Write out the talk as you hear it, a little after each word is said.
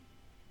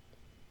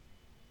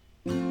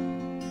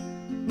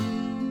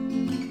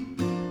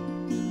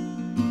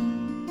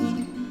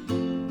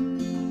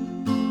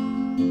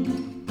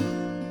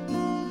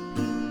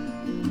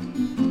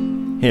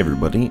Hey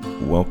everybody,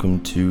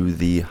 welcome to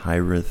the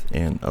Hyreth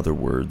and Other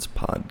Words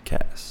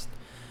podcast.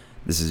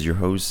 This is your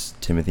host,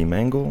 Timothy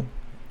Mangle,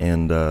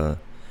 and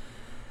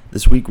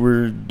this week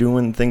we're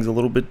doing things a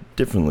little bit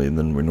differently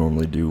than we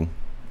normally do.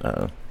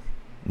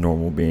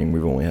 Normal being,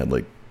 we've only had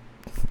like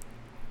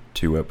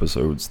 3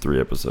 episodes.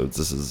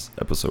 This is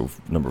episode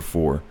number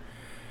 4.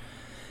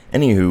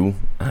 Anywho,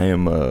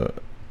 I'm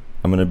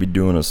going to be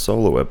doing a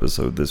solo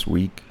episode this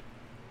week,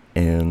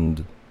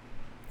 and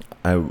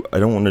I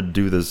don't want to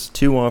do this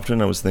too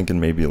often. I was thinking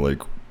maybe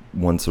like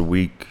once a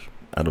week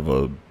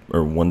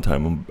one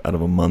time out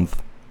of a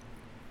month.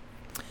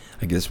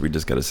 I guess we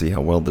just got to see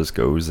how well this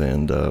goes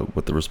and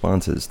what the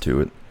response is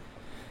to it.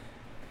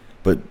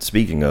 But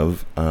speaking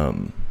of,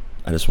 I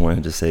just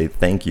wanted to say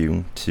thank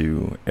you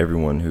to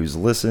everyone who's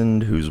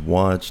listened, who's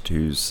watched,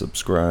 who's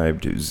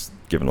subscribed, who's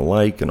given a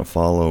like and a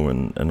follow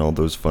and all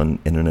those fun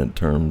internet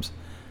terms.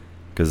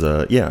 Because,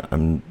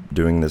 I'm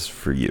doing this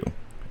for you.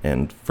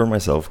 And for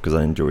myself, because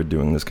I enjoy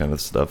doing this kind of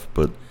stuff,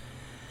 but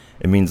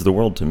it means the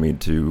world to me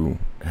to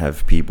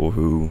have people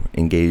who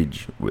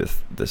engage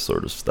with this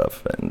sort of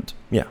stuff, and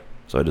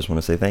so I just want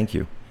to say thank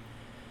you.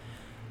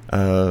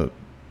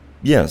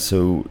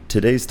 So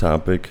today's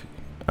topic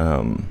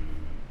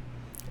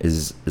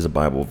is a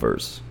Bible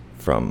verse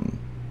from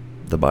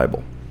the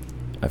Bible.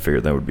 I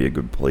figured that would be a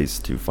good place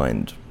to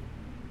find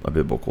a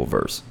biblical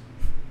verse.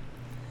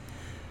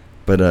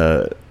 But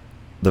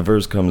the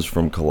verse comes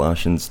from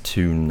Colossians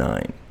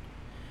 2:9.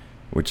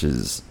 Which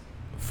is,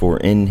 "For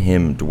in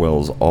him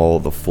dwells all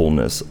the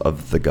fullness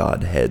of the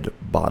Godhead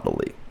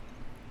bodily."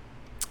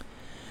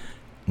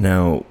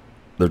 Now,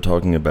 they're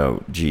talking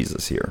about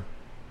Jesus here.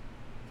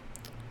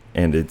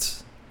 And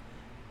it's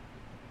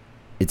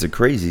a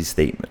crazy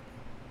statement.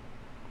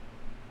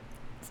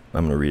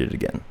 I'm going to read it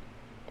again.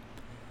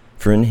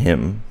 "For in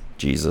him,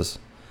 Jesus,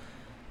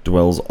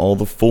 dwells all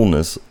the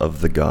fullness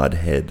of the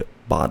Godhead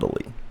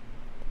bodily."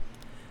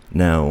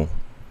 Now,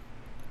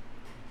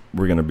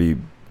 we're going to be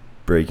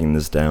breaking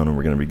this down, and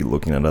we're going to be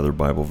looking at other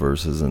Bible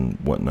verses and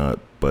whatnot,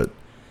 but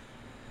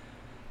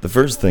the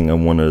first thing I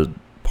want to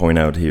point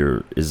out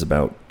here is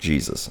about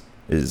Jesus.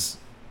 Let's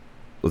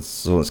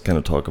kind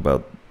of talk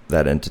about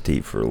that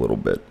entity for a little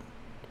bit.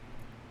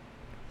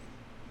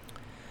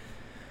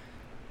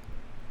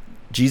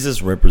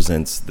 Jesus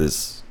represents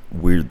this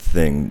weird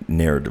thing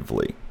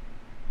narratively.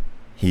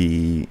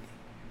 He's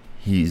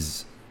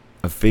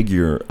a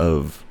figure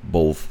of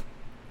both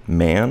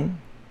man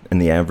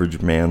and the average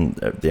woman,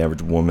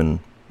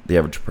 the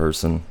average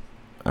person,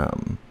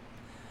 but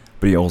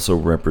he also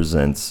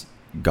represents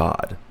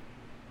God.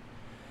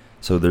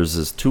 So there's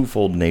this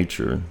twofold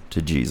nature to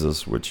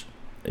Jesus, which,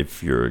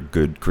 if you're a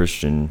good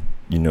Christian,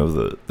 you know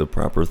the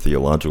proper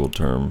theological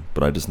term,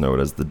 but I just know it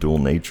as the dual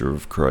nature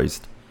of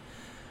Christ,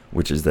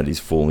 which is that he's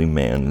fully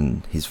man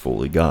and he's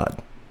fully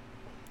God.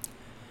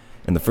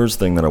 And the first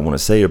thing that I want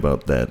to say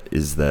about that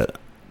is that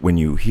when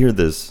you hear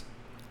this,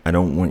 I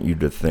don't want you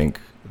to think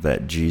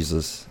that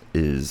Jesus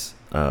is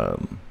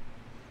an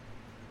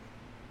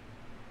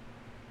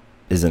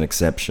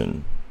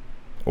exception,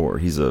 or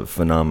he's a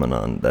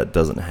phenomenon that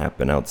doesn't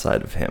happen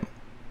outside of him.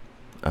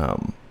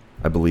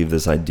 I believe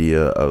this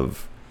idea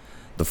of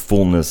the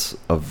fullness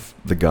of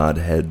the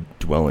Godhead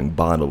dwelling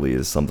bodily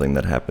is something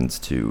that happens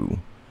to,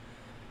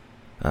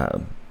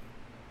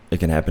 it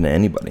can happen to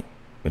anybody.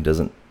 It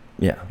doesn't,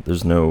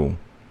 there's no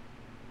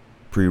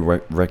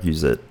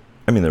prerequisite.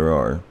 I mean, there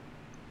are,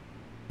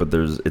 but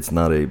it's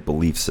not a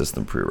belief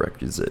system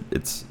prerequisite.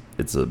 It's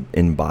a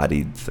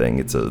embodied thing.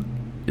 It's a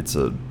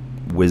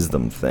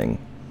wisdom thing.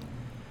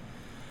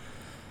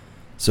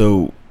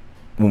 So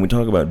when we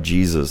talk about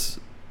Jesus,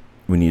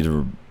 we need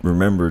to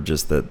remember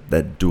just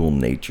that dual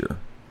nature.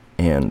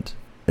 And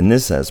in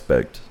this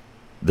aspect,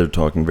 they're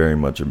talking very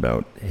much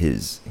about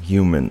his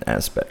human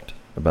aspect,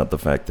 about the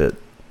fact that,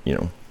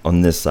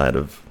 on this side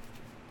of,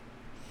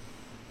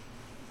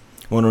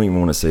 well, I don't even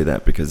want to say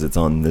that, because it's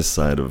on this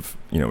side of,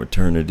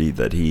 eternity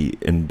that he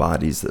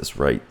embodies this,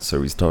 right?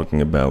 So he's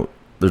talking about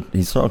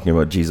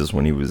Jesus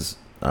when he was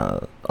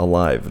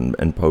alive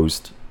and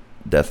post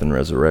death and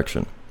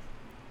resurrection.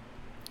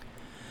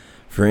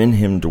 "For in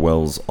him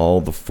dwells all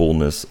the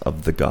fullness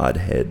of the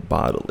Godhead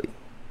bodily."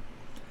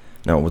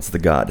 Now, what's the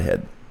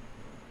Godhead?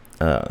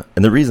 And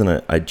the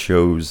reason I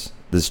chose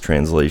this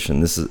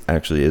translation, this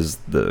is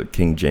the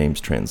King James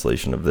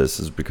translation of this,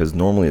 is because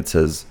normally it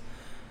says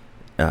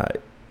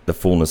the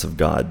fullness of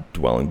God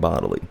dwelling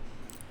bodily,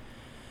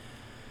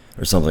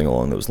 or something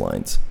along those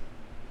lines.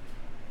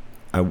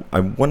 I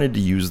wanted to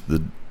use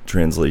the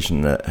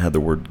translation that had the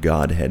word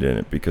Godhead in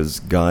it,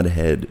 because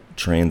Godhead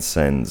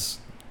transcends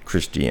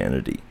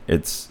Christianity.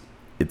 It's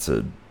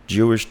a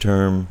Jewish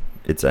term.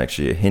 It's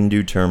actually a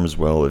Hindu term as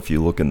well. If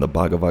you look in the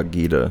Bhagavad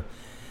Gita,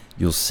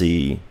 you'll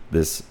see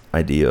this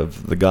idea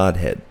of the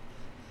Godhead.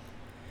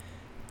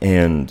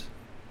 And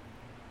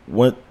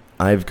what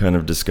I've kind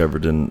of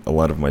discovered in a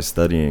lot of my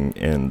studying,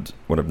 and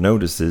what I've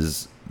noticed,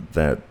 is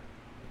that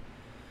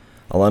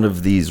a lot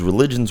of these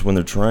religions, when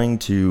they're trying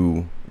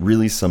to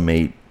really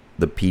summate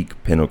the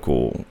peak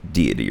pinnacle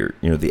deity, or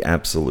the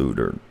absolute,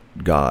 or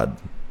God,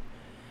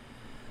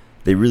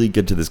 they really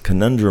get to this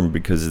conundrum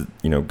because,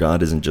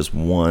 God isn't just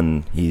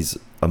one. It's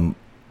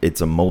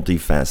a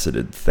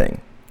multifaceted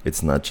thing.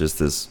 It's not just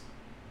this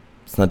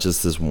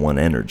one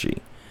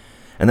energy.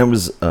 And that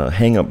was a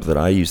hang up that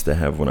I used to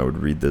have when I would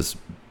read this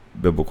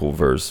biblical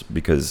verse,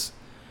 because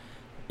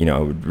I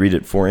would read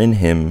it, for in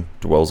him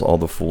dwells all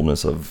the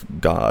fullness of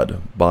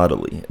God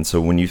bodily. And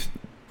so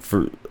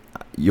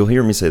you'll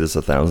hear me say this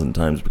 1,000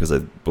 times because I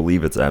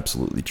believe it's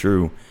absolutely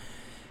true.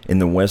 In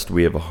the West,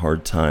 we have a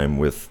hard time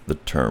with the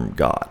term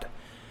God.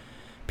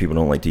 People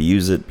don't like to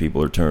use it.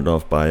 People are turned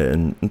off by it,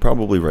 and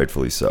probably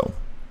rightfully so.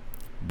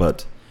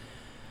 But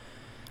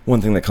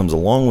one thing that comes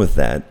along with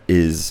that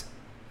is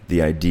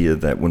the idea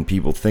that when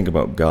people think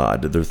about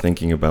God, they're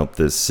thinking about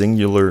this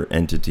singular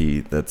entity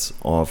that's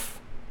off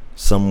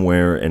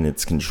somewhere and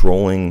it's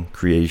controlling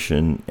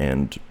creation,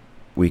 and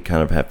we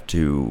kind of have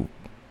to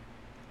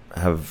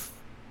have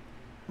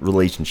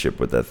relationship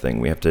with that thing.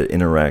 We have to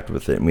interact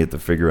with it, and we have to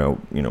figure out,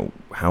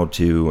 how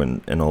to,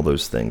 and all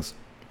those things.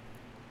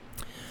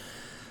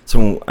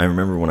 So I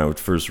remember when I would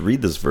first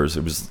read this verse,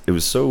 it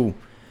was so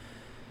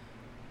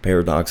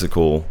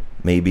paradoxical,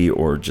 maybe,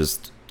 or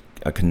just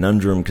a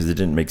conundrum, because it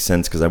didn't make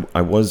sense, because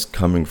I was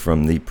coming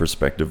from the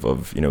perspective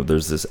of,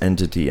 there's this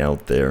entity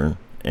out there,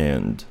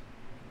 and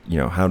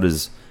how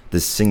does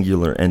this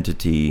singular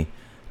entity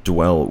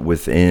dwell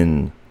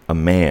within a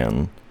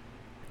man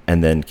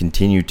and then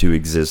continue to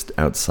exist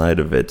outside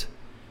of it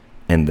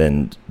and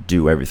then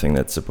do everything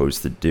that's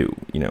supposed to do?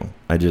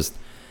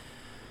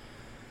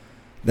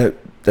 That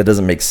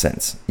doesn't make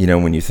sense.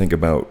 When you think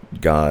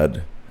about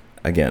God,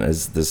 again,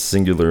 as this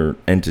singular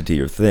entity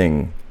or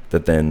thing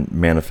that then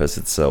manifests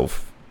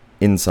itself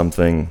in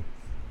something,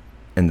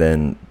 and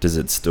then does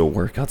it still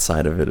work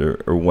outside of it,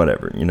 or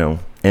whatever,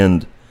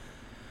 And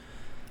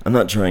I'm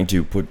not trying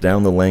to put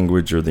down the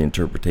language or the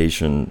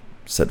interpretation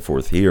set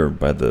forth here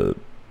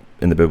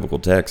in the biblical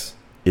text.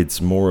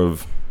 It's more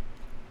of,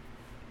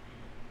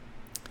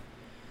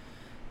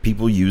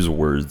 people use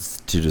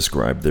words to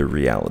describe their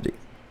reality.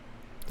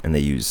 And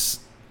they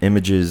use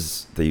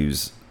images, they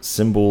use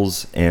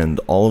symbols, and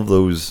all of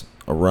those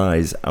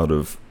arise out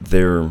of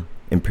their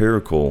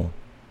empirical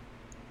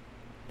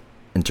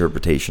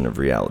interpretation of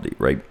reality,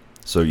 right?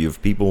 So you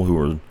have people who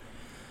are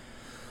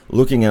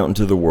looking out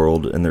into the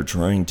world, and they're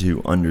trying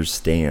to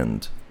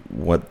understand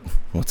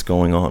what's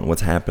going on,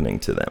 what's happening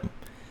to them.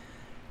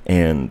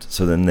 And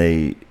so then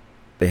they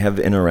have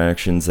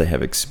interactions, they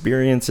have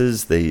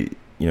experiences, they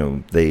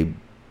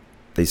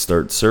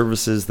start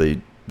services,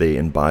 they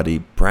embody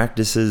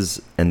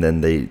practices, and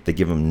then they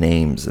give them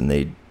names, and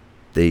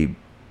they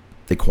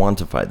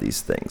quantify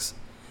these things.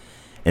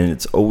 And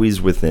it's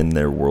always within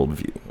their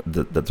worldview.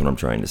 That's what I'm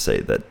trying to say,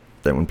 that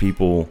when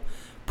people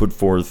put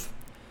forth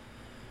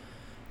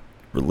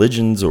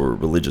religions or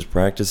religious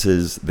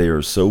practices, they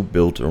are so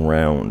built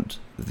around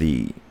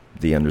the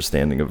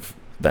understanding of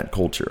that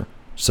culture.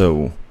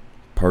 So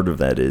part of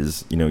that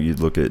is, you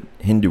look at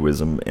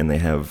Hinduism, and they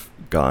have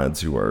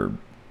gods who are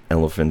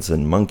elephants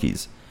and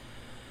monkeys.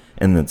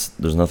 And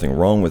there's nothing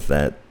wrong with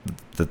that.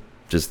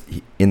 Just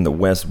in the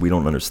West, we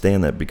don't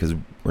understand that because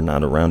we're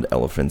not around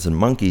elephants and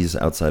monkeys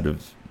outside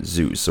of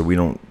zoos. So we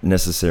don't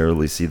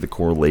necessarily see the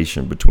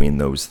correlation between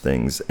those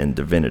things and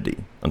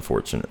divinity,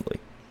 unfortunately.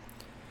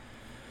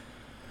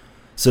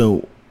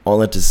 So all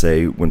that to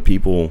say, when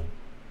people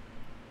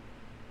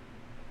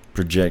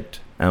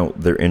project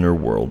out their inner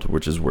world,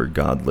 which is where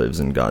God lives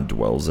and God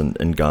dwells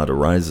and God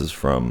arises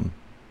from,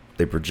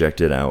 they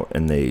project it out,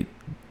 and they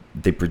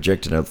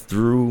project it out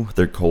through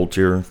their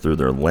culture, through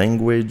their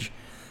language,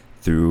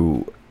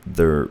 through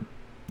their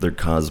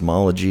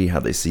cosmology, how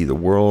they see the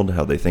world,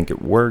 how they think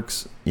it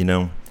works,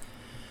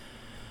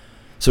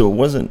 So it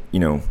wasn't,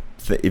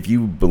 if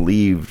you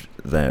believed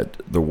that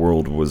the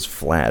world was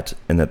flat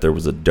and that there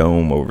was a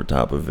dome over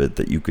top of it,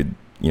 that you could,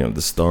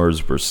 the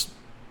stars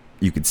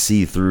you could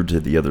see through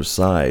to the other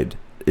side,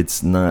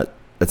 that's not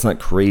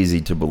crazy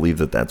to believe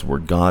that that's where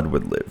God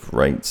would live,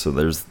 right? So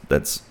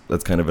that's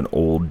kind of an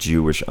old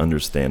Jewish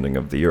understanding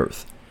of the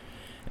earth.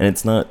 And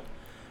it's not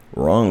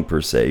wrong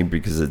per se,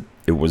 because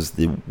it was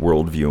the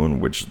worldview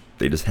in which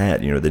they just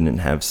had. They didn't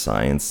have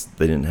science.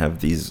 They didn't have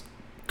these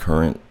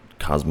current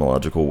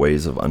cosmological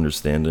ways of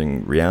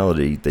understanding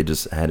reality. They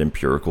just had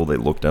empirical. They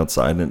looked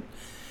outside, and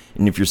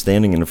if you're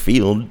standing in a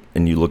field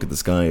and you look at the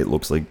sky, it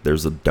looks like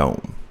there's a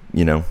dome.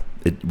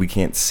 We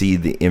can't see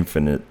the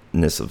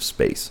infiniteness of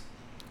space.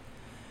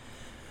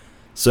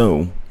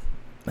 So,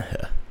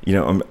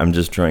 I'm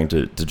just trying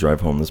to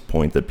drive home this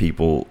point that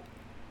people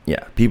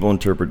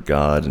interpret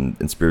God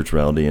and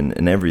spirituality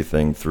and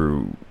everything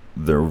through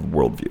their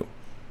worldview.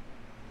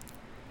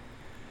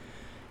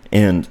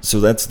 And so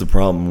that's the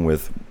problem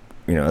with,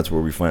 that's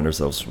where we find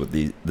ourselves with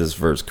this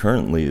verse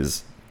currently,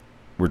 is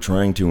we're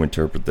trying to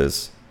interpret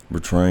this. We're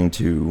trying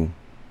to,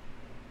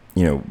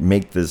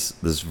 make this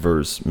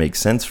verse make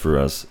sense for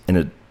us.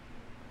 And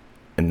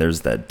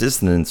there's that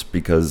dissonance,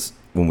 because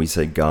when we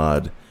say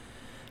God,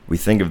 we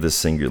think of this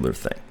singular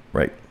thing,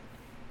 right?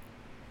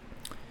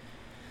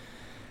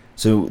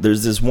 So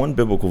there's this one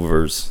biblical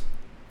verse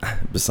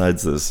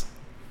besides this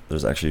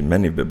there's actually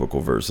many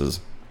biblical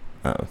verses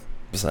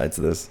besides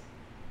this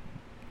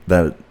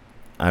that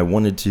I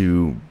wanted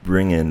to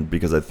bring in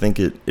because I think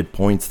it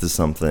points to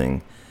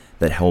something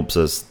that helps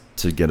us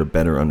to get a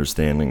better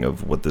understanding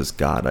of what this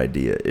God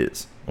idea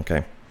is,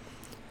 okay?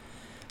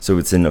 So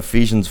it's in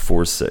Ephesians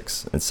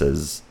 4:6. It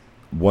says,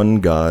 "One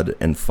God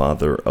and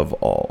Father of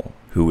all,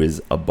 who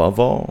is above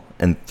all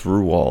and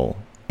through all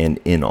and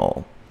in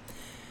all."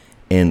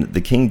 And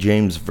the King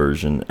James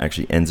Version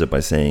actually ends up by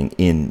saying,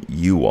 "in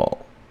you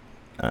all."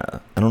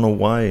 I don't know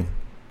why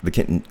the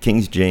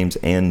King James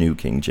and New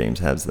King James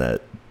has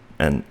that.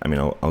 And I mean,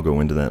 I'll go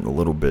into that in a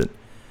little bit.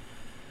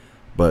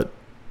 But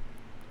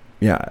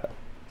yeah,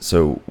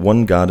 so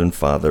one God and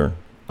Father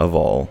of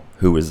all,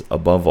 who is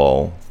above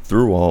all,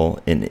 through all,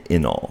 and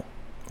in all,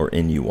 or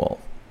in you all.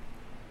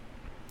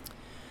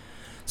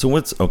 So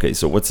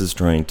what's this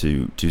trying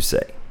to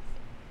say?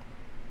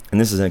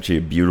 And this is actually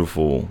a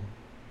beautiful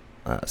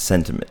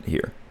sentiment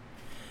here,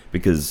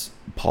 because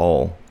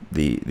Paul,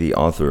 the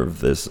author of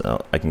this,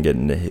 I can get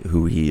into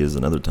who he is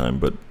another time,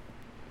 but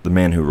the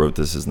man who wrote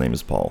this, his name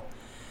is Paul.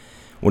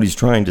 What he's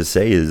trying to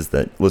say is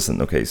that, listen,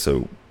 okay,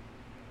 so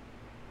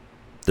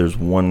there's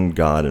one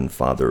God and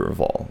Father of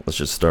all. Let's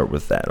just start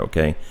with that,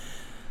 okay?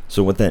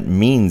 So what that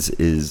means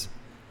is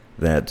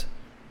that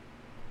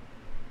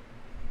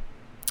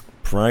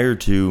prior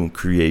to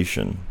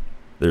creation,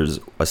 there's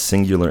a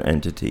singular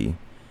entity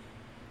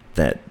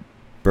that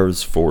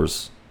births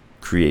forth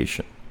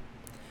creation.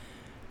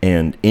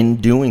 And in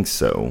doing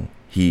so,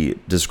 he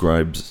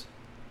describes,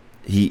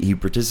 he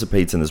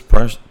participates in this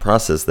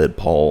process that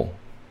Paul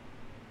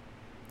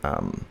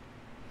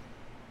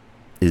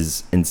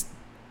is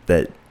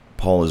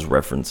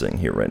referencing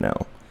here right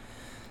now.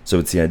 So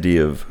it's the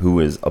idea of who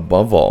is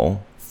above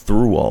all,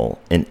 through all,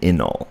 and in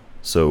all.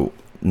 So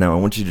now I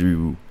want you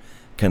to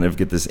kind of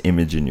get this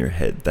image in your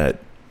head that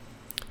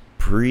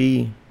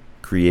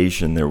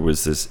pre-creation there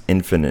was this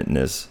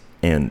infiniteness,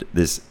 and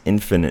this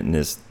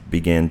infiniteness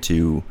began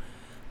to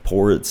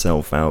pour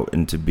itself out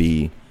and so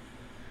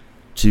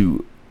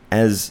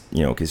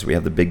we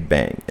have the Big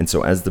Bang. And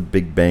so as the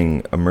Big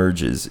Bang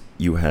emerges,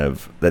 you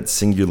have that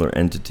singular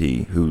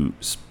entity who,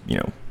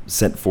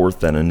 sent forth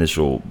that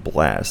initial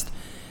blast,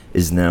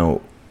 is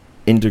now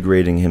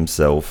integrating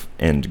himself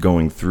and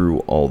going through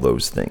all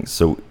those things.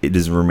 So it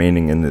is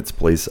remaining in its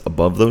place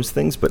above those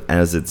things, but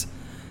as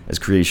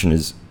creation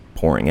is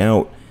pouring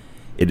out,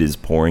 it is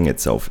pouring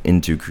itself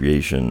into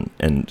creation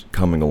and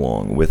coming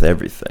along with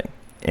everything.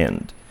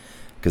 And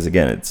because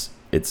again,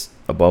 it's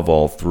above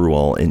all, through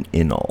all, and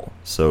in all.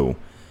 So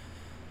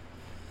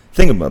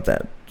think about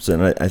that.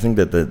 So I think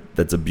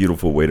that's a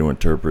beautiful way to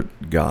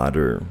interpret God,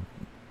 or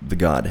the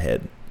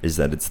Godhead, is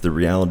that it's the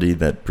reality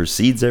that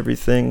precedes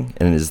everything,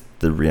 and it is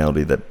the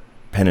reality that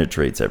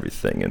penetrates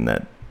everything, and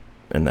that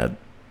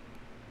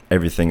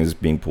everything is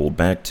being pulled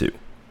back to.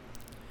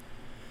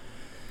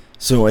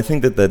 So I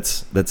think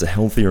that's a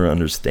healthier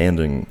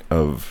understanding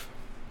of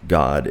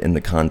God in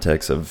the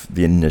context of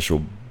the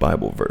initial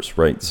Bible verse,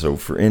 right? So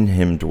for in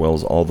him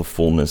dwells all the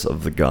fullness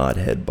of the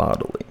Godhead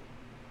bodily.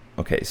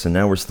 Okay, so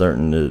now we're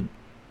starting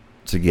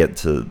to get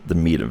to the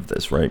meat of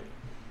this, right?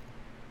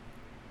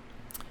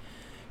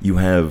 You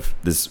have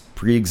this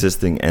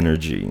pre-existing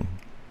energy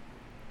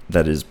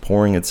that is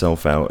pouring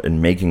itself out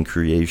and making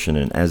creation,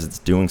 and as it's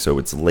doing so,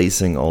 it's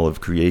lacing all of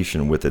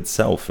creation with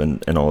itself,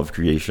 and all of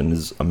creation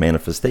is a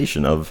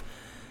manifestation of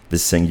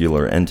this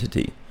singular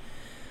entity.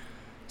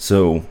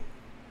 So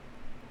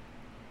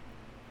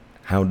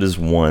how does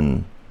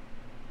one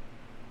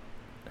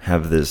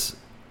have this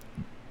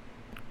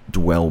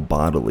dwell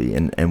bodily,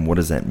 and what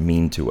does that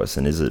mean to us?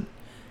 And is it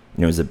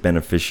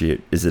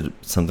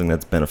something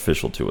that's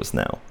beneficial to us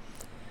now?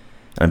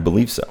 I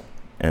believe so.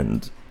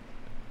 And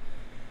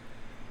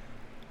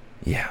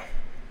yeah,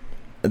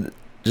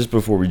 just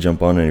before we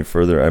jump on any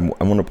further, I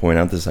want to point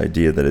out this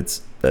idea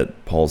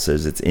that Paul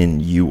says it's in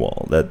you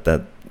all.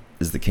 That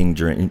is the King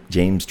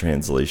James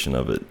translation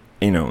of it.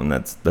 And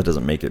that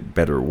doesn't make it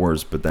better or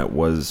worse, but that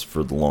was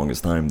for the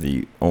longest time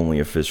the only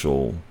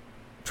official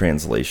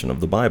translation of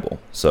the Bible.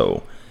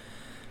 So,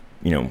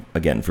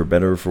 again, for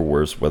better or for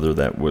worse, whether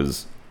that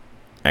was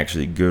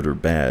actually good or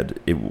bad,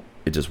 it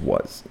just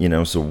was.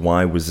 So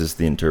why was this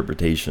the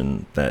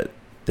interpretation that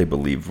they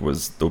believed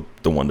was the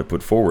one to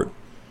put forward?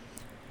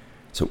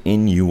 So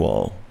in you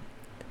all.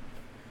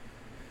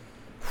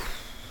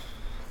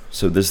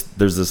 So there's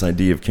this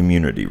idea of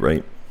community,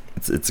 right?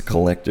 It's a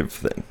collective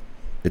thing.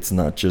 It's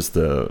not just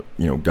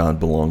God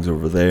belongs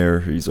over there,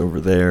 he's over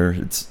there.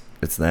 It's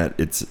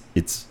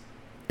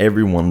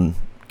everyone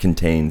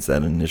contains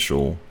that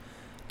initial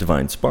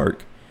divine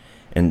spark.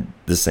 And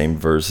the same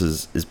verse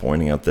is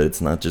pointing out that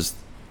it's not just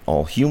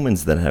all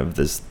humans that have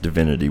this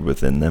divinity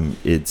within them.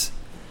 It's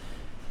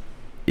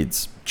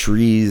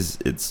trees,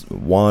 it's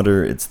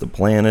water, it's the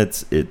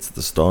planets, it's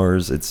the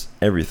stars, it's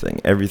everything.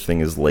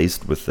 Everything is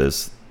laced with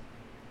this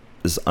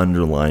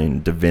underlying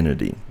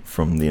divinity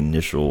from the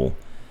initial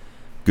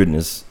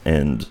goodness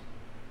and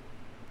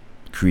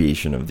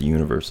creation of the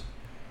universe.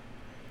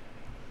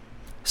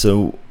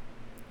 So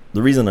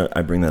the reason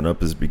I bring that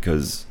up is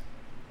because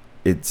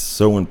it's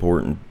so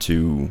important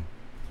to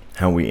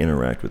how we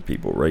interact with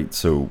people, right?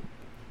 So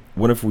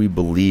what if we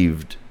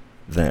believed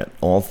that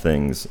all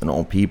things and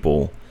all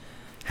people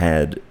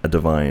had a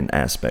divine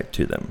aspect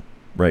to them,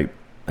 right?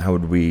 How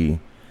would we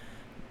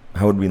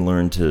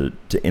learn to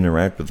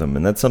interact with them?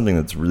 And that's something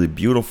that's really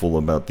beautiful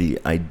about the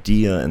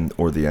idea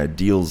or the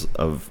ideals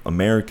of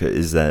America,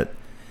 is that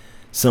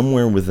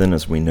somewhere within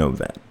us we know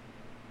that.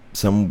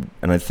 And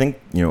I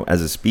think,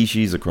 as a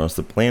species across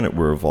the planet,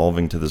 we're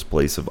evolving to this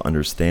place of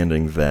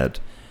understanding that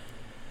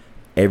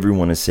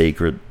everyone is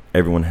sacred,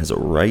 everyone has a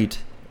right,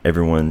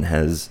 everyone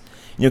has,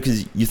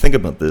 because you think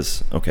about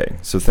this, okay,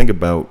 so think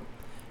about,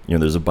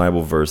 there's a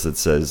Bible verse that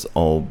says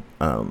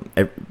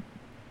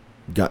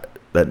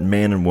that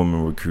man and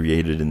woman were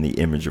created in the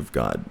image of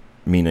God,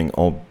 meaning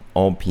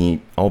all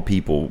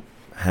people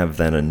have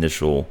that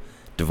initial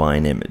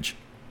divine image.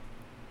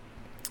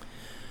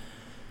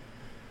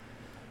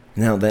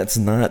 Now, that's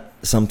not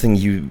something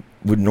you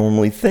would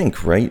normally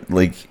think, right?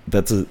 Like,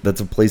 that's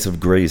a place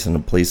of grace and a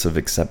place of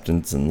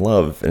acceptance and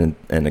love and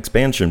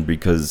expansion,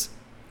 because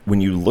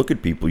when you look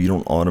at people, you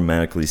don't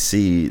automatically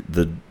see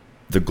the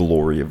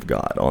glory of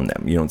God on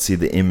them. You don't see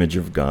the image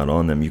of God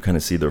on them. You kind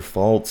of see their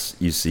faults,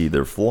 you see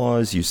their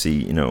flaws, you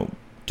see,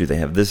 do they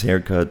have this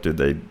haircut?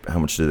 How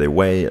much do they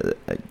weigh?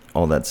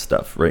 All that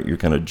stuff, right? You're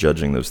kind of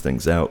judging those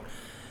things out.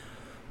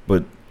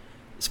 But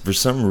for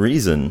some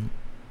reason,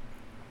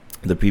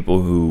 the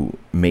people who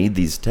made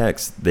these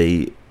texts,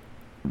 they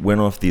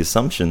went off the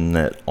assumption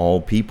that all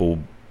people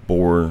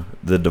bore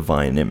the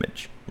divine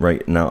image,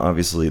 right? Now,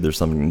 obviously, there's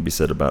something to be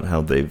said about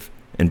how they've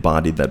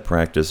embodied that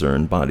practice or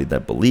embodied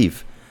that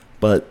belief,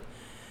 but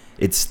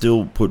it's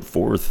still put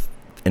forth,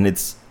 and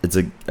it's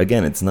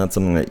not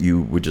something that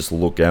you would just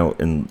look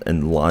out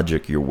and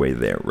logic your way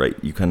there, right?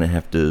 You kind of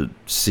have to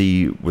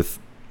see with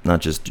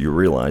not just your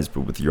real eyes,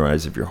 but with your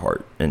eyes of your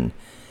heart, and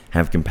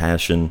have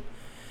compassion,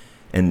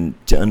 and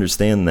to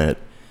understand that,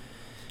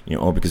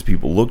 all because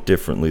people look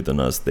differently than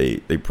us, they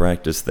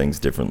practice things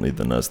differently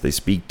than us, they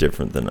speak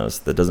different than us,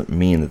 that doesn't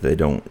mean that they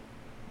don't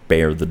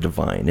bear the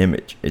divine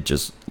image. It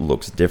just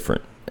looks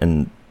different,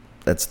 and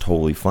that's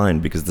totally fine,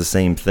 because the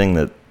same thing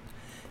that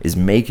is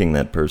making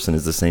that person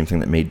is the same thing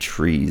that made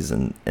trees,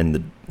 and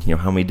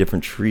how many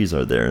different trees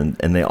are there,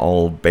 and they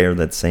all bear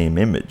that same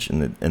image,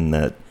 and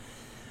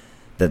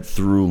that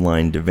through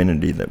line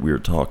divinity that we were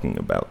talking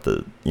about,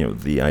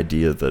 the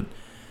idea that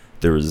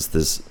there is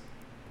this,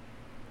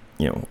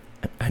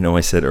 I know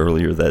I said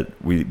earlier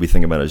that we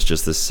think about it as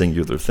just this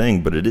singular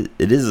thing, but it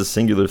is a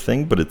singular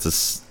thing, but it's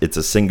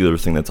a singular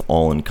thing that's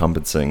all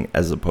encompassing,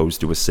 as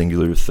opposed to a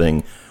singular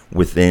thing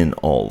within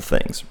all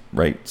things,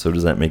 right? So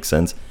does that make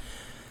sense?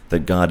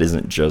 That God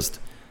isn't just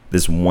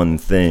this one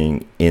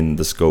thing in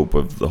the scope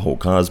of the whole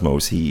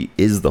cosmos. He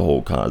is the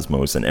whole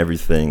cosmos, and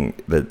everything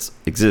that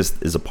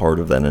exists is a part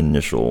of that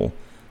initial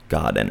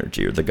God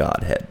energy, or the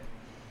Godhead.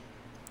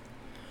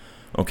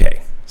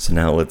 Okay, so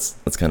now let's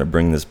kind of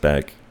bring this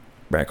back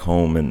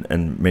home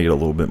and make it a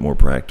little bit more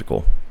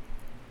practical.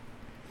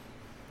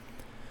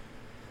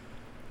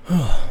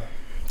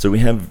 So we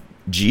have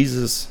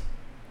Jesus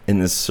in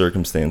this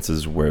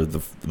circumstances where the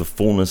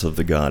fullness of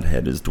the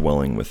Godhead is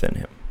dwelling within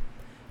him.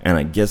 And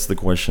I guess the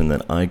question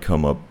that I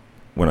come up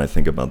when I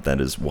think about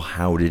that is, well,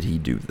 how did he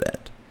do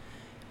that?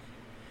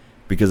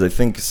 Because I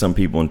think some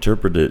people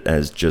interpret it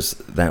as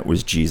just that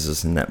was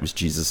Jesus, and that was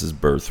Jesus's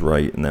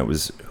birthright, and that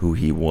was who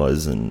he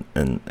was, and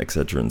et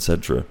cetera,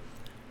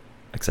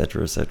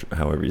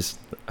 however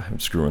I'm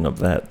screwing up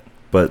that.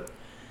 But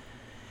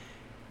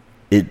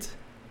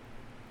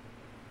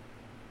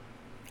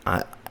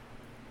I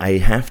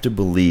have to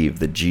believe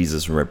that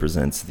Jesus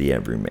represents the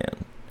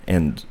everyman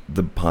and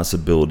the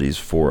possibilities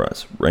for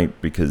us, right?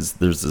 Because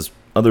there's this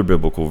other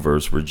biblical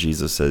verse where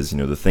Jesus says,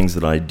 the things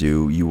that I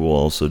do, you will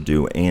also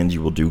do, and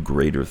you will do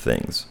greater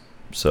things.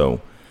 So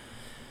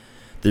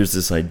there's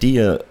this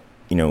idea,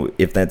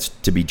 if that's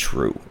to be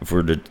true, if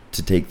we're to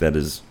take that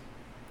as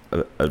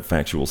a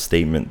factual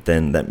statement,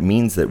 then that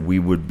means that we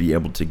would be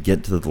able to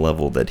get to the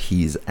level that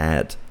he's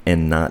at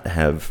and not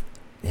have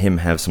him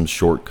have some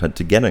shortcut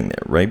to getting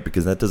there, right?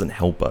 Because that doesn't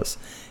help us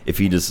if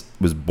he just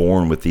was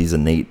born with these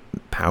innate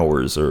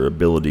powers or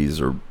abilities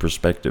or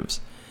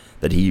perspectives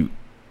that he,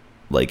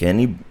 like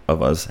any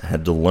of us,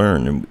 had to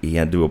learn, and he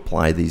had to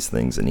apply these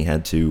things, and he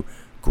had to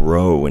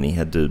grow, and he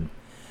had to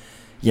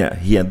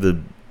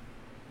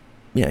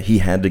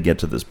get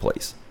to this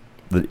place.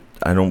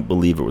 I don't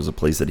believe it was a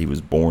place that he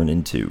was born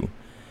into,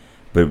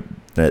 but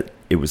that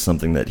it was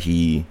something that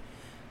he,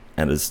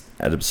 at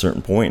a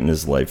certain point in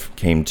his life,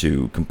 came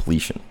to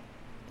completion.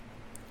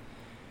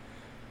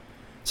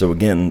 So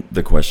again,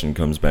 the question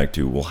comes back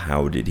to, well,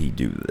 how did he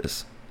do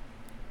this?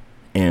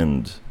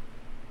 And,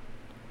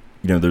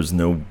 there's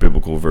no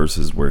biblical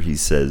verses where he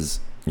says,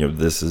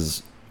 this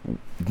is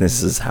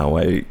how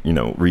I,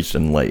 reached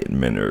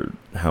enlightenment, or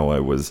how I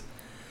was,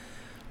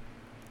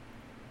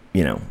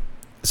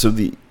 So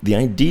the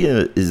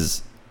idea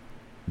is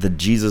that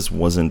Jesus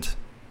wasn't,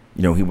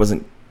 he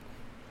wasn't,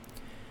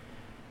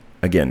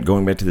 again,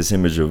 going back to this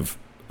image of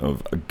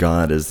of a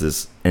God as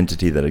this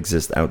entity that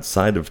exists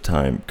outside of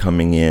time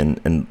coming in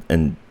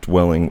and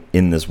dwelling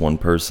in this one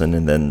person,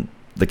 and then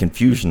the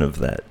confusion of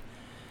that.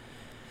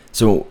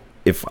 So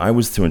if I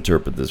was to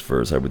interpret this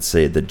verse, I would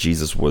say that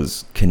Jesus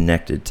was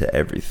connected to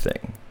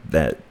everything,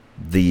 that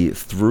the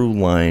through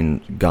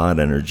line God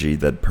energy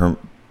that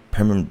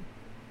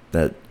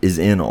that is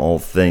in all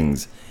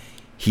things,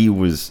 he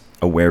was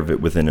aware of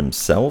it within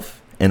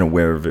himself and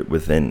aware of it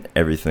within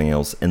everything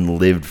else, and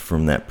lived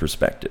from that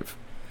perspective.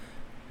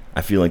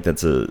 I feel like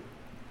that's a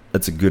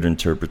good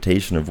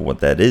interpretation of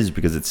what that is,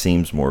 because it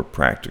seems more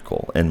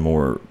practical and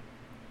more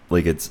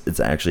like it's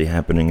actually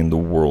happening in the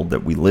world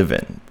that we live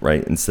in,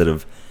 right? Instead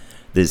of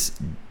this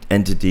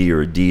entity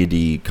or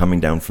deity coming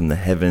down from the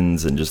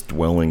heavens and just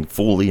dwelling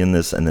fully in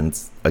this, and then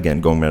it's, again,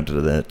 going back to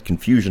that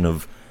confusion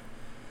of,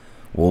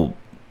 well,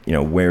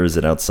 where is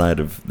it outside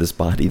of this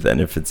body then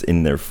if it's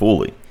in there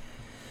fully?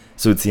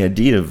 So it's the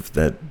idea of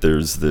that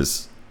there's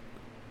this,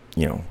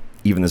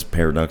 even this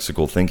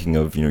paradoxical thinking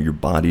of, your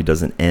body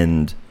doesn't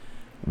end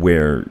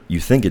where you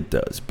think it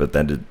does, but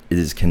that it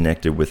is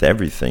connected with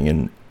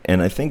everything.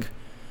 And I think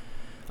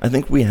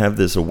we have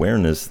this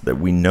awareness that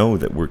we know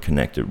that we're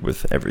connected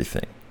with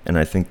everything. And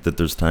I think that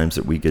there's times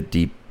that we get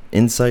deep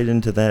insight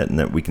into that and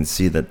that we can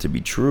see that to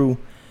be true,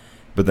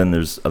 but then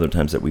there's other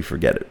times that we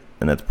forget it.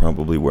 And that's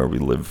probably where we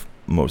live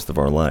most of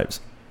our lives.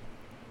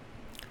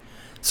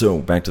 So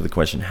back to the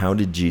question, how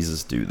did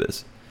Jesus do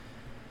this?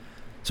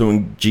 So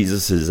when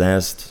Jesus is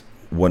asked,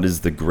 what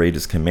is the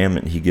greatest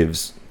commandment? He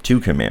gives 2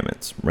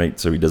 commandments, right?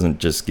 So he doesn't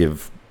just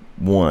give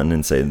one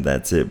and say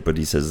that's it, but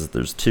he says that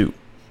there's 2.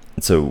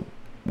 And so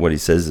what he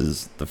says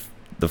is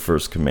the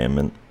first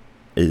commandment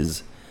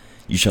is,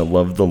 you shall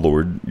love the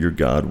Lord your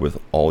God with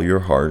all your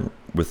heart,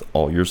 with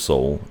all your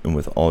soul, and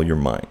with all your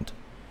mind.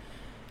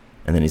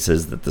 And then he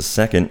says that the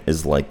second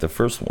is like the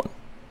first one.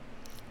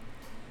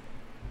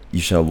 You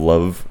shall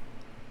love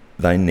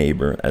thy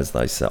neighbor as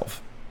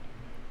thyself.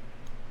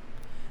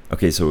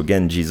 Okay, so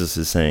again, Jesus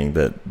is saying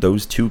that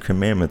those 2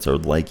 commandments are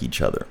like each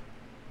other.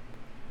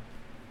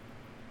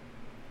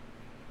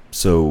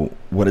 So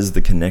what is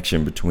the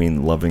connection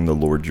between loving the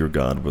Lord your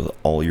God with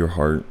all your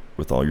heart,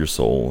 with all your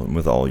soul, and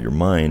with all your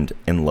mind,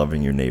 and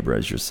loving your neighbor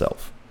as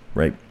yourself,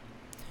 right?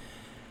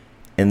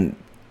 And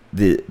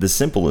the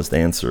simplest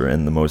answer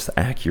and the most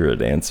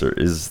accurate answer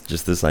is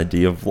just this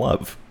idea of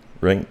love,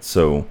 right?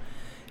 So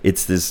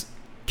it's this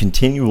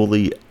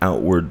continually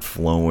outward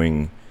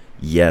flowing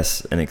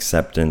yes and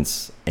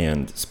acceptance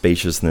and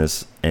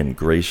spaciousness and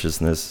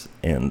graciousness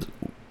and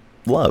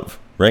love,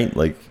 right?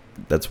 Like,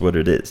 that's what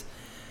it is.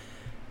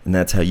 And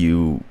that's how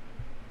you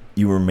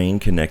remain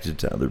connected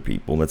to other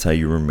people. That's how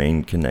you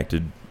remain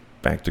connected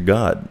back to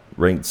God,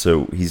 right?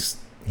 So he's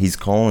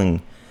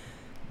calling,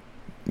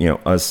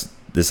 us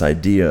this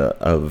idea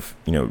of,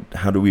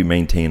 how do we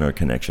maintain our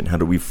connection? How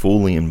do we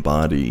fully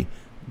embody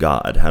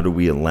God? How do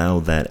we allow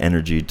that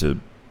energy to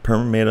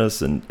permeate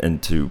us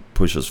and to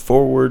push us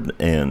forward?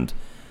 And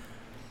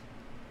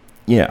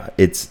yeah,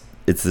 it's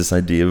this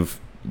idea of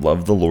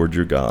love the Lord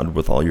your God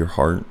with all your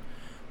heart,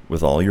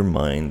 with all your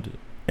mind,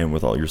 and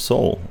with all your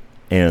soul.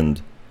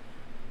 And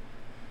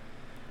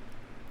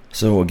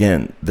so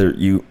again, there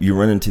you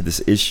run into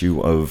this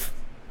issue of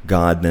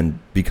God then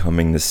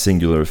becoming this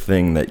singular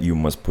thing that you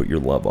must put your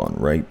love on,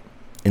 right?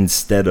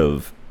 Instead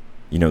of,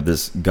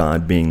 this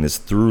God being this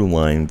through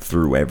line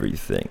through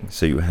everything.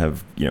 So you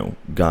have,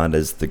 God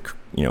as the,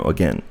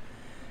 again,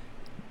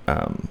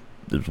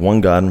 there's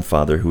one God and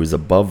Father who is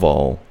above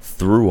all,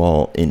 through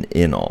all, and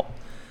in all.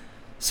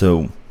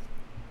 So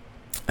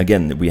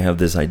again, we have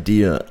this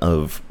idea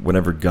of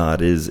whatever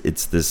God is,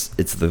 it's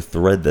the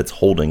thread that's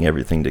holding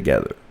everything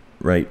together,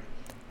 right?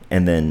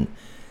 And then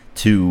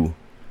to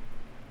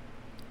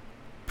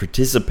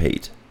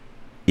participate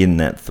in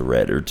that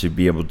thread, or to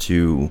be able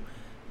to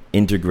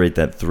integrate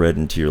that thread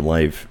into your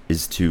life,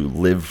 is to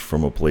live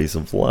from a place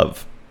of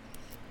love.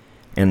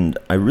 And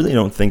I really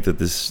don't think that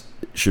this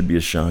should be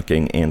a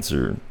shocking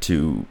answer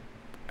to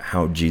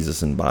how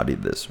Jesus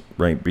embodied this,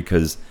 right?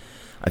 Because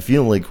I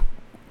feel like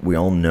we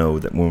all know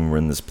that when we're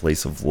in this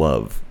place of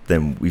love,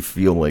 then we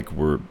feel like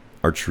we're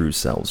our true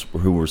selves,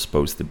 we're who we're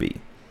supposed to be.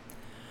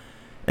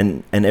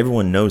 And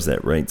everyone knows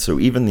that, right? So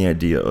even the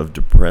idea of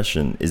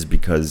depression is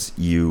because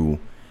your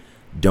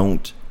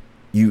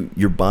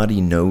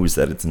body knows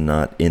that it's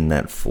not in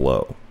that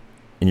flow.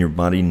 And your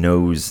body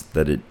knows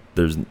that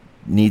there's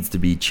needs to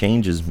be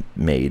changes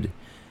made.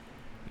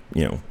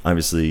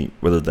 Obviously,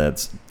 whether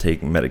that's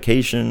taking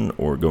medication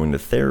or going to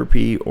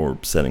therapy or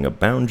setting up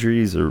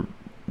boundaries or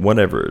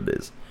whatever it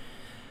is.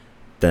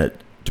 That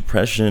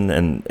depression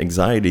and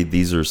anxiety,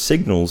 these are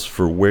signals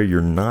for where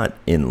you're not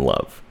in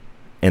love.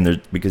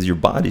 And because your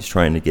body's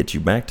trying to get you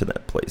back to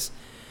that place.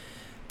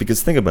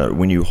 Because think about it,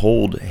 when you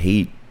hold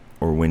hate,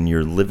 or when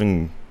you're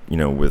living,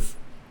 with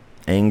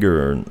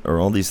anger or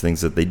all these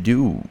things that they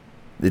do,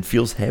 it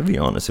feels heavy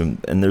on us. And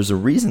there's a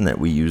reason that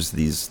we use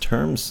these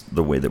terms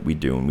the way that we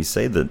do. And we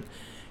say that,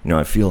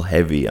 I feel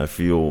heavy, I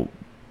feel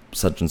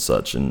such and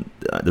such, and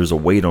there's a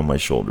weight on my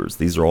shoulders.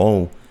 These are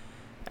all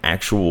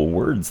actual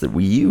words that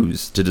we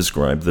use to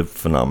describe the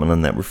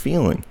phenomenon that we're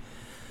feeling.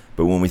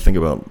 But when we think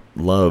about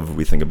love,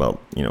 we think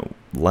about,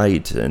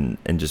 light and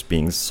just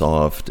being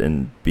soft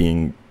and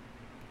being,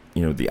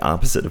 the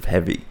opposite of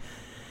heavy.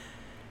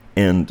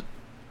 And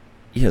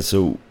yeah,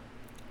 so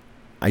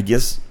I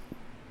guess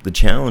the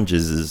challenge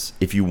is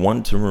if you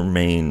want to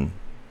remain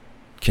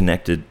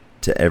connected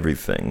to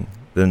everything,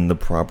 then the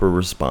proper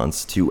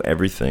response to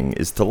everything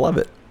is to love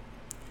it,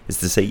 is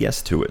to say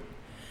yes to it.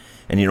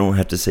 And you don't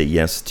have to say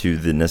yes to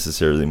the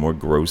necessarily more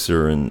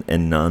grosser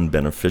and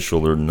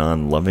non-beneficial or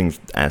non-loving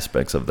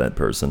aspects of that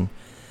person,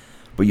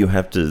 but you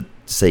have to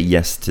say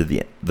yes to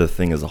the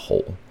thing as a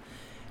whole.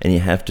 And you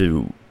have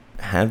to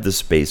have the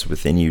space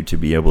within you to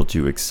be able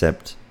to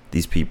accept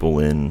these people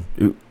in,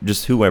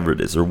 just whoever it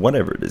is or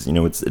whatever it is.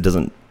 It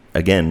doesn't,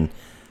 again,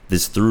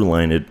 this through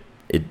line,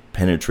 it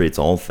penetrates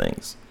all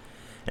things.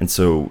 And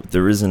so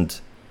there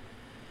isn't,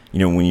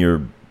 when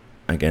you're,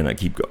 again, I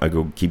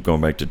keep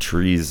going back to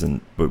trees,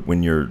 but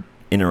when you're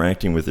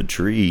interacting with a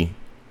tree,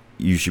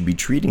 you should be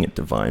treating it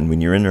divine.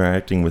 When you're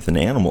interacting with an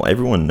animal,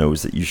 everyone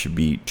knows that you should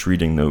be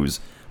treating those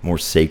more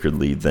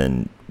sacredly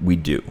than we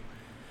do.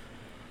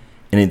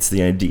 And it's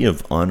the idea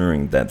of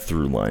honoring that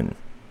through line.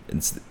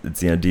 It's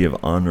the idea of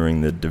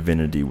honoring the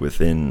divinity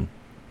within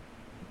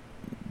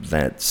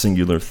that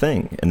singular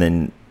thing. And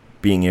then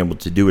being able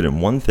to do it in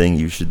one thing,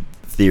 you should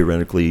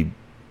theoretically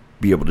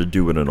be able to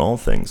do it in all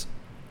things.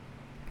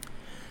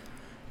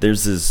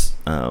 There's this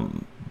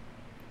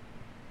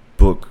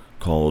book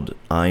called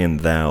I and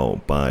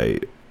Thou by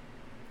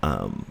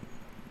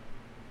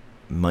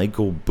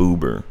Michael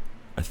Buber.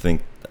 I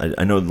think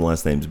I know the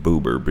last name's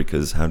Buber,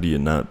 because how do you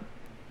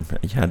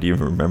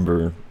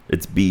remember?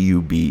 It's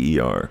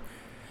Buber.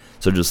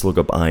 So just look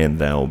up I and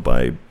Thou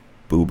by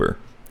Buber.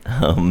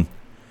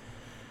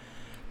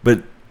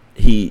 But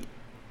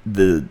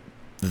the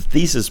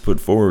thesis put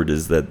forward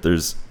is that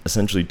there's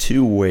essentially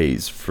two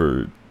ways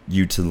for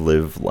you to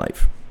live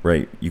life,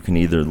 right? You can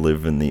either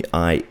live in the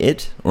I,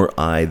 it, or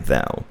I,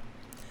 thou.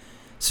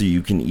 So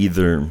you can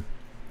either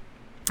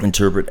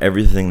interpret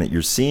everything that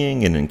you're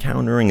seeing and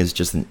encountering as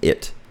just an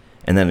it,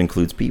 and that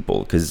includes people,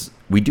 because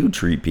we do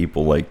treat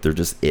people like they're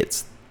just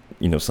its.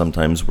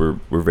 Sometimes we're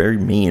very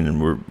mean and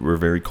we're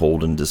very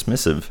cold and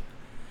dismissive,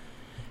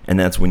 and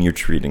that's when you're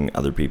treating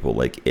other people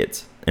like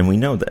it. And we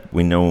know that.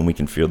 We know, and we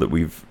can feel that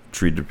we've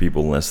treated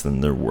people less than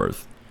they're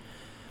worth.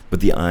 But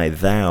the I,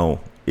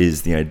 thou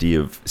is the idea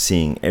of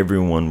seeing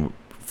everyone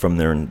from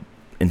their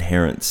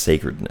inherent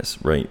sacredness,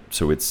 right?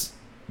 So it's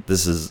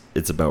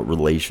about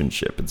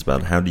relationship. It's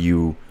about how do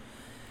you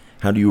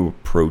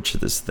approach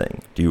this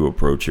thing? Do you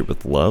approach it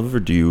with love, or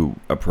do you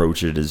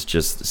approach it as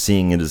just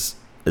seeing it as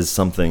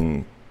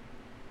something,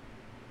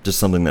 just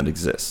something that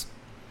exists?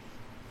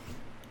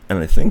 And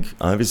I think,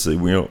 obviously,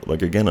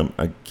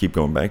 I keep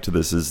going back to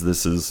this,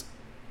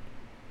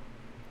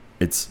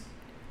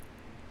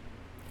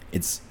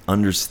 it's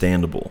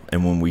understandable.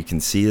 And when we can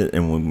see it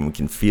and when we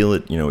can feel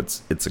it,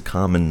 it's a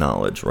common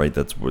knowledge, right?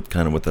 That's what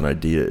that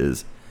idea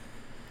is.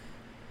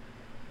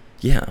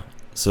 Yeah.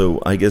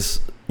 So I guess,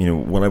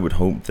 what I would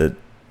hope that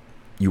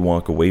you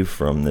walk away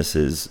from this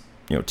is,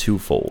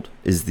 twofold,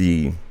 is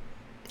the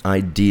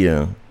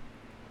idea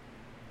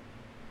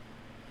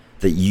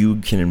that you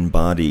can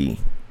embody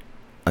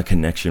a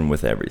connection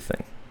with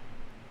everything,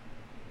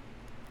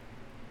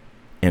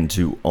 and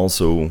to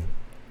also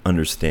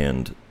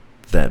understand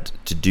that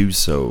to do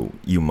so,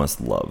 you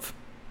must love.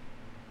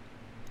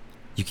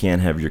 You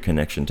can't have your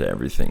connection to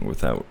everything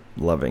without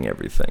loving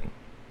everything.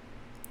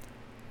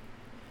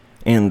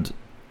 And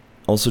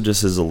also,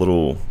 just as a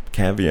little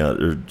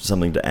caveat or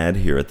something to add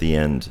here at the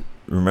end,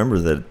 remember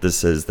that this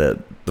says that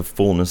the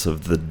fullness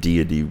of the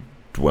deity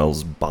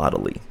dwells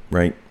bodily,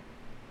 right?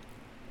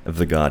 Of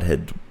the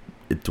Godhead,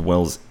 it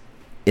dwells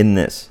in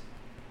this.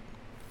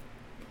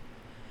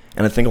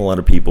 And I think a lot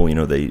of people,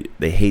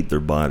 they hate their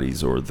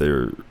bodies, or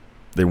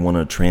they want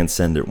to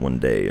transcend it one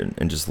day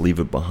and just leave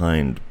it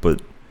behind.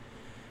 But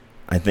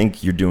I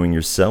think you're doing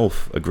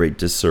yourself a great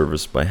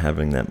disservice by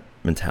having that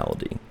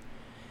mentality.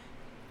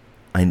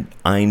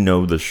 I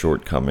know the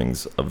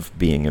shortcomings of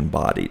being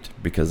embodied,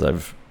 because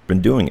I've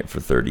been doing it for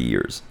 30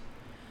 years.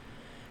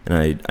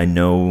 And I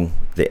know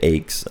the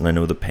aches, and I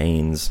know the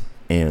pains,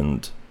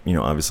 and,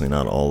 obviously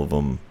not all of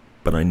them,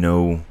 but I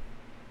know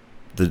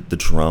the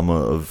trauma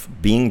of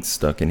being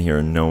stuck in here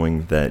and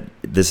knowing that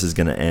this is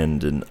going to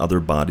end and other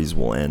bodies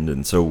will end.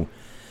 And so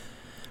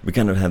we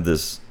kind of have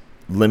this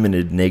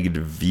limited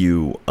negative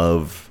view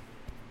of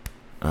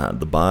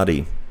the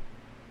body,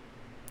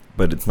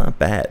 but it's not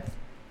bad.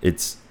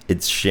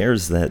 It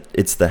shares that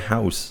it's the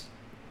house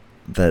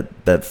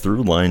that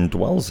through line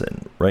dwells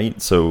in,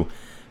 right? So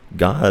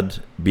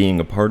God being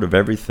a part of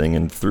everything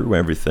and through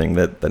everything,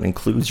 that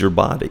includes your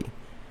body.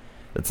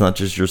 It's not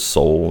just your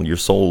soul. Your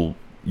soul,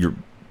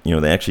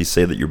 they actually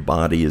say that your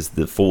body is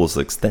the fullest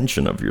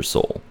extension of your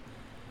soul.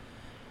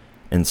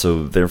 And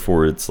so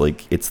therefore it's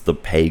the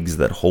pegs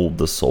that hold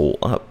the soul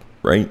up,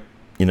 right?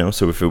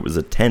 So if it was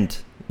a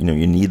tent,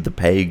 you need the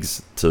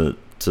pegs to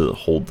to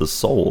hold the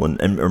soul,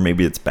 and or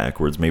maybe it's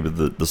backwards. Maybe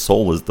the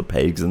soul is the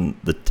pegs and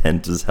the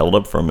tent is held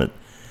up from it.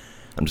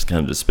 I'm just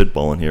kind of just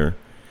spitballing here.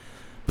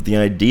 But the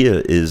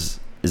idea is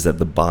that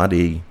the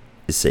body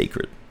is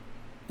sacred,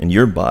 and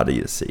your body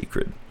is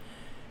sacred,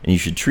 and you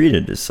should treat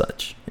it as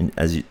such, and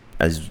as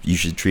you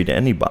should treat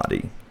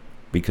anybody,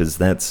 because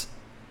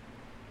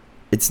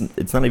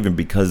it's not even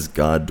because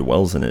God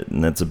dwells in it,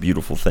 and that's a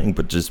beautiful thing,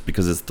 but just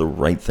because it's the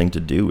right thing to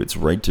do. It's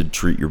right to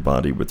treat your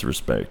body with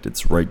respect.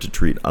 It's right to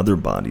treat other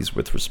bodies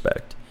with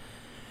respect.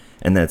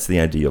 And that's the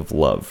idea of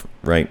love,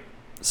 right?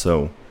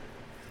 So,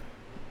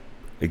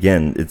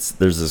 again,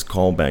 there's this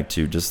callback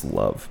to just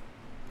love.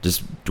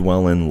 Just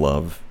dwell in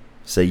love.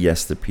 Say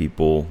yes to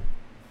people.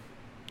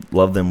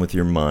 Love them with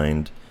your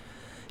mind.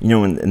 You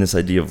know, in this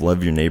idea of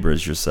love your neighbor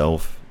as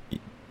yourself,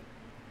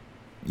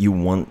 you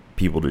want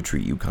people to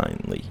treat you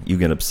kindly. You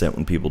get upset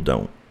when people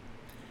don't.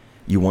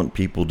 You want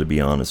people to be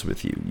honest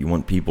with you. You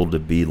want people to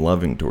be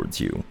loving towards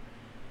you.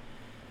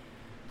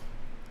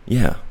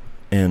 Yeah.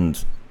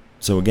 And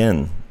so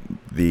again,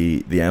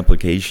 the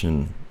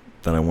application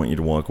that I want you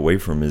to walk away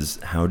from is,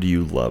 how do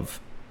you love?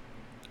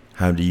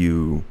 How do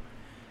you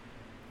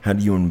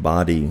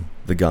embody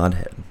the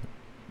Godhead?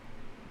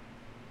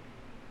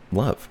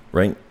 Love,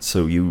 right?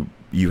 So you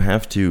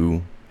have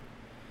to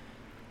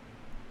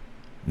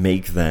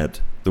make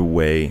that the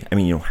way. I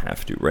mean, you don't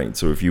have to, right?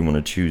 So if you want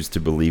to choose to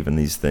believe in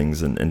these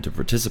things and to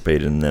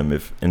participate in them,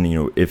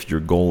 if your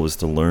goal is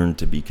to learn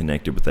to be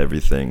connected with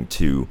everything,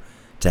 to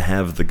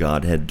have the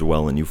Godhead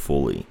dwell in you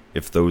fully,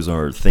 if those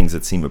are things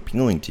that seem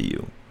appealing to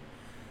you,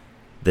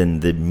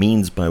 then the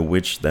means by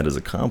which that is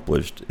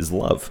accomplished is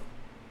love.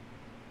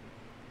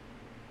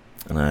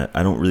 And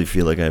I don't really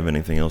feel like I have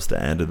anything else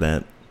to add to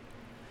that,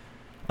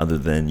 other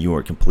than you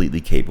are completely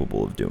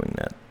capable of doing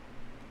that.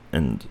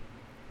 And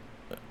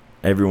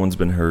everyone's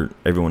been hurt.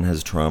 Everyone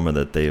has trauma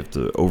that they have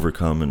to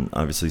overcome, and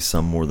obviously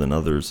some more than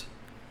others.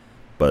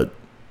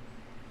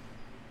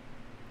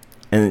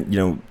 And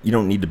you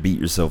don't need to beat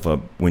yourself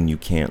up when you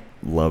can't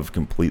love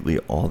completely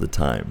all the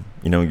time.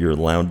 You're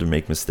allowed to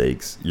make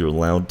mistakes. You're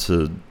allowed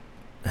to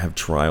have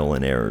trial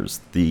and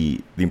errors.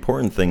 The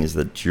important thing is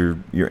that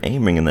you're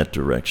aiming in that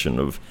direction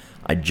of,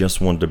 I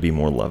just want to be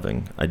more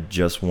loving. I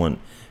just want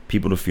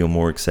people to feel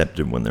more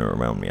accepted when they're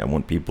around me. I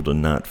want people to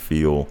not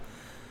feel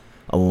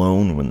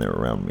alone when they're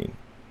around me,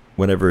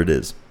 whatever it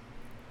is.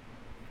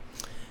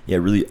 Yeah,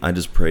 really, I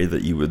just pray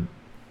that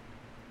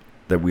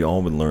we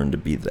all would learn to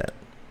be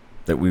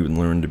that we would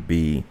learn to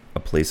be a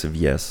place of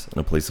yes, and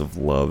a place of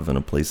love, and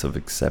a place of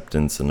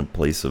acceptance, and a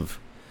place of,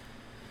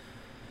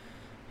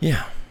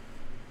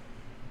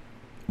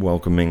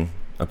 welcoming,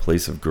 a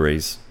place of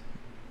grace.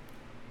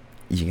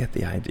 You get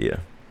the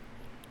idea.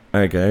 All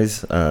right,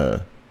 guys,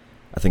 I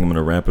think I'm going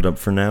to wrap it up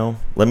for now.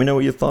 Let me know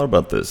what you thought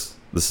about this.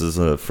 This is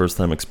a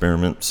first-time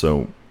experiment,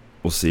 so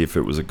we'll see if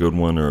it was a good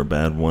one or a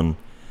bad one.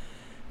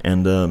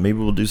 And maybe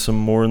we'll do some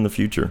more in the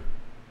future.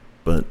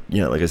 But,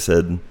 yeah, like I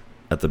said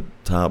at the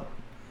top,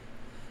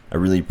 I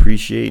really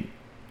appreciate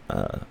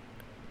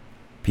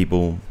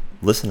people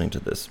listening to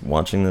this,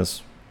 watching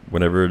this,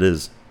 whatever it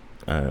is.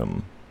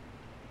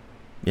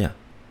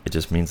 It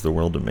just means the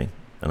world to me.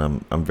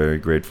 And I'm very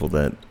grateful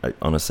that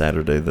on a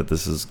Saturday that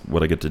this is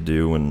what I get to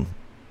do and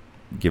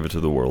give it to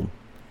the world.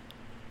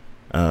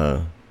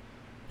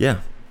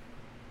 You're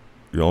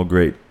all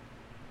great.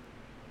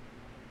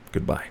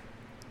 Goodbye.